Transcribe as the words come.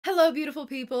Hello, beautiful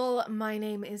people. My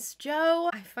name is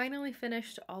Jo. I finally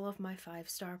finished all of my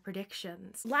 5-star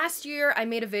predictions. Last year, I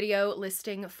made a video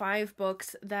listing 5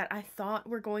 books that I thought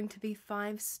were going to be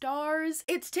 5 stars.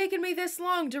 It's taken me this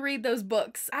long to read those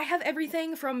books. I have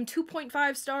everything from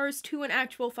 2.5 stars to an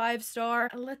actual 5-star.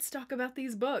 Let's talk about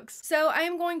these books. So I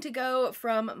am going to go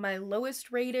from my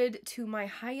lowest rated to my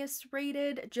highest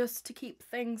rated just to keep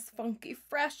things funky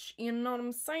fresh, you know what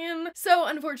I'm saying? So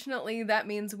unfortunately, that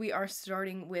means we are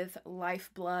starting with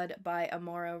Lifeblood by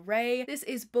Amara Ray. This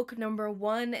is book number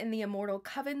 1 in the Immortal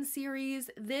Coven series.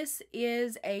 This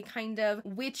is a kind of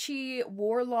witchy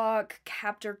warlock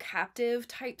captor-captive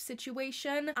type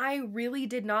situation. I really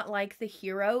did not like the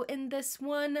hero in this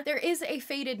one. There is a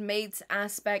fated mates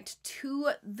aspect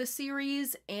to the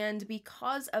series, and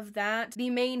because of that, the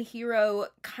main hero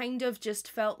kind of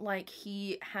just felt like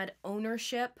he had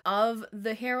ownership of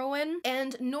the heroine,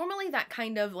 and normally that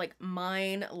kind of like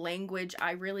mine language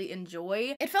I really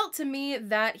enjoy. It felt to me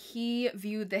that he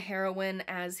viewed the heroine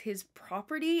as his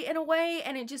property in a way,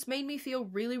 and it just made me feel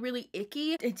really, really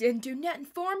icky. It didn't do nothing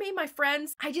for me, my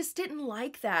friends. I just didn't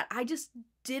like that. I just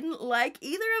didn't like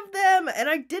either of them, and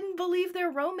I didn't believe their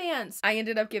romance. I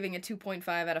ended up giving a 2.5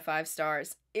 out of 5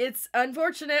 stars. It's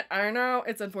unfortunate. I know,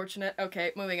 it's unfortunate.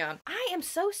 Okay, moving on. I am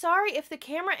so sorry if the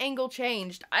camera angle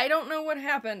changed. I don't know what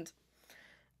happened.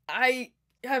 I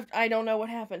don't know what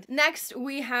happened. Next,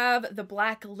 we have The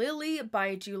Black Lily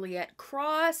by Juliet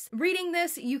Cross. Reading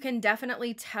this, you can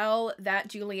definitely tell that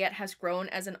Juliet has grown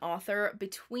as an author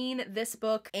between this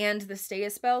book and the Stay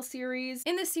a Spell series.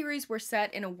 In this series, we're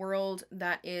set in a world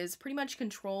that is pretty much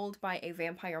controlled by a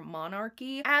vampire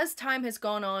monarchy. As time has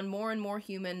gone on, more and more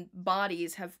human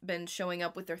bodies have been showing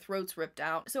up with their throats ripped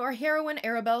out. So our heroine,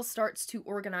 Arabelle, starts to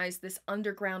organize this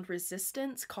underground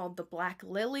resistance called the Black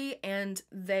Lily, and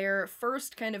their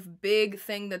first kind of big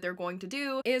thing that they're going to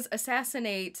do is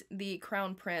assassinate the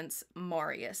crown prince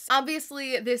Marius.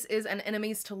 Obviously, this is an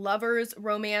enemies to lovers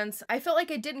romance. I felt like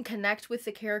I didn't connect with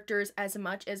the characters as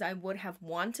much as I would have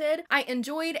wanted. I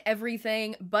enjoyed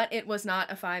everything, but it was not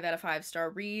a 5 out of 5 star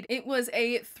read. It was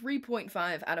a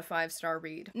 3.5 out of 5 star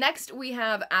read. Next, we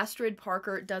have Astrid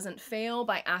Parker Doesn't Fail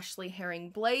by Ashley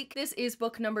Herring Blake. This is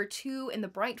book number 2 in the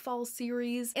Brightfall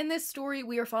series. In this story,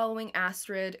 we are following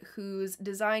Astrid, whose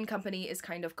design company is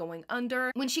kind of going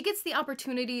under. When she gets the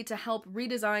opportunity to help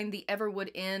redesign the Everwood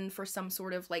Inn for some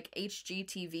sort of like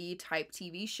HGTV type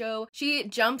TV show, she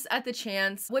jumps at the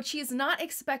chance. What she's not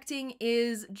expecting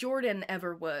is Jordan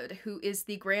Everwood, who is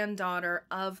the granddaughter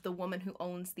of the woman who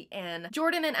owns the inn.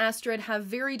 Jordan and Astrid have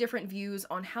very different views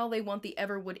on how they want the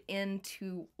Everwood Inn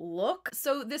to look,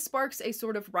 so this sparks a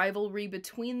sort of rivalry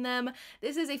between them.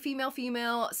 This is a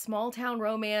female-female small town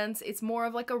romance. It's more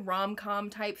of like a rom-com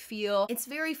type feel. It's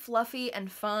very fluffy and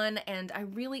fun, and I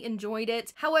really enjoyed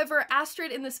it. However,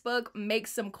 Astrid in this book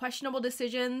makes some questionable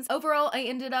decisions. Overall, I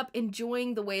ended up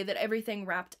enjoying the way that everything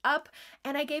wrapped up,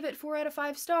 and I gave it 4 out of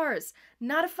 5 stars.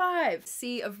 Not a 5.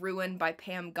 Sea of Ruin by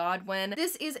Pam Godwin.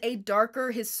 This is a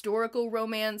darker historical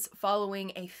romance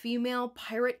following a female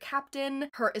pirate captain,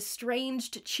 her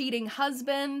estranged cheating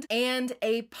husband, and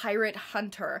a pirate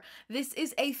hunter. This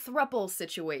is a throuple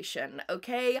situation,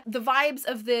 okay? The vibes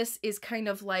of this is kind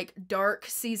of like Dark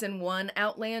Season 1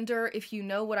 Outlander, if you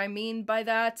know what I mean by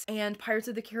that, and Pirates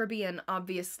of the Caribbean,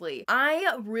 obviously.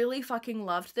 I really fucking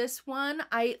loved this one.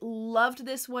 I loved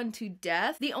this one to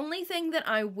death. The only thing that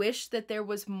I wish that there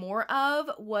was more of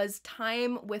was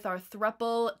time with our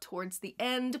throuple towards the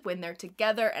end when they're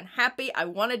together and happy. I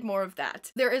wanted more of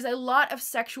that. There is a lot of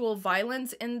sexual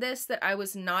violence in this that I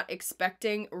was not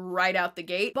expecting right out the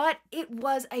gate, but it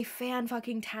was a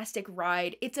fan-fucking-tastic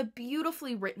ride. It's a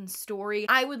beautifully written story.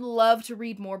 I would love to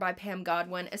read more by Pam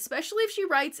Godwin, especially if she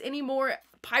writes any more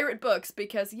pirate books,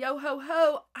 because yo ho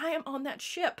ho, I am on that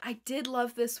ship. I did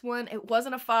love this one. It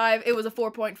wasn't a 5, it was a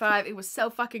 4.5. It was so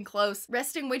fucking close.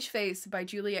 Resting Witch Face by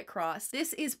Juliet Cross.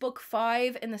 This is book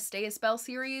 5 in the Stay a Spell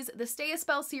series. The Stay a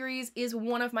Spell series is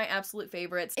one of my absolute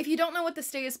favorites. If you don't know what the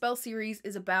Stay a Spell series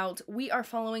is about, we are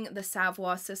following the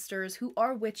Savoy sisters, who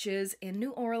are witches in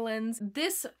New Orleans.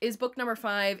 This is book number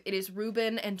 5. It is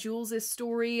Ruben and Jules'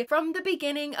 story. From the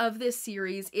beginning of this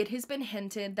series, it has been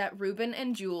hinted that Ruben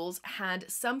and Jules had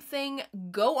something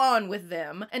go on with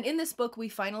them, and in this book we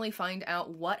finally find out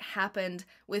what happened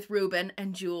with Ruben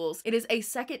and Jules. It is a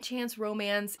second chance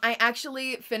romance. I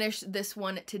actually finished this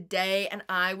one today, and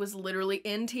I was literally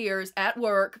in tears at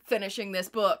work finishing this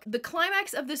book. The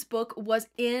climax of this book was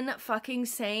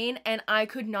insane, and I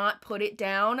could not put it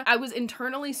down. I was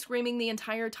internally screaming the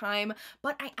entire time,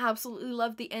 but I absolutely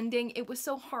loved the ending. It was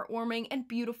so heartwarming and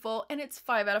beautiful, and it's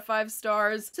 5 out of 5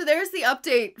 stars. So there's the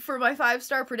update for my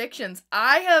 5-star predictions.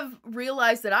 I have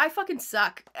realized that I fucking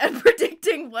suck at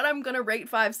predicting what I'm gonna rate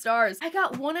 5 stars. I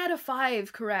got 1 out of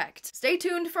 5 correct. Stay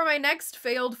tuned for my next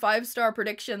failed 5-star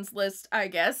predictions list, I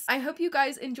guess. I hope you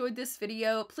guys enjoyed this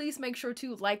video. Please make sure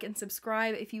to like and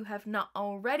subscribe if you have not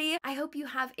already. I hope you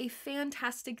have a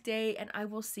fantastic day, and I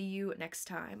will see you next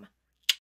time.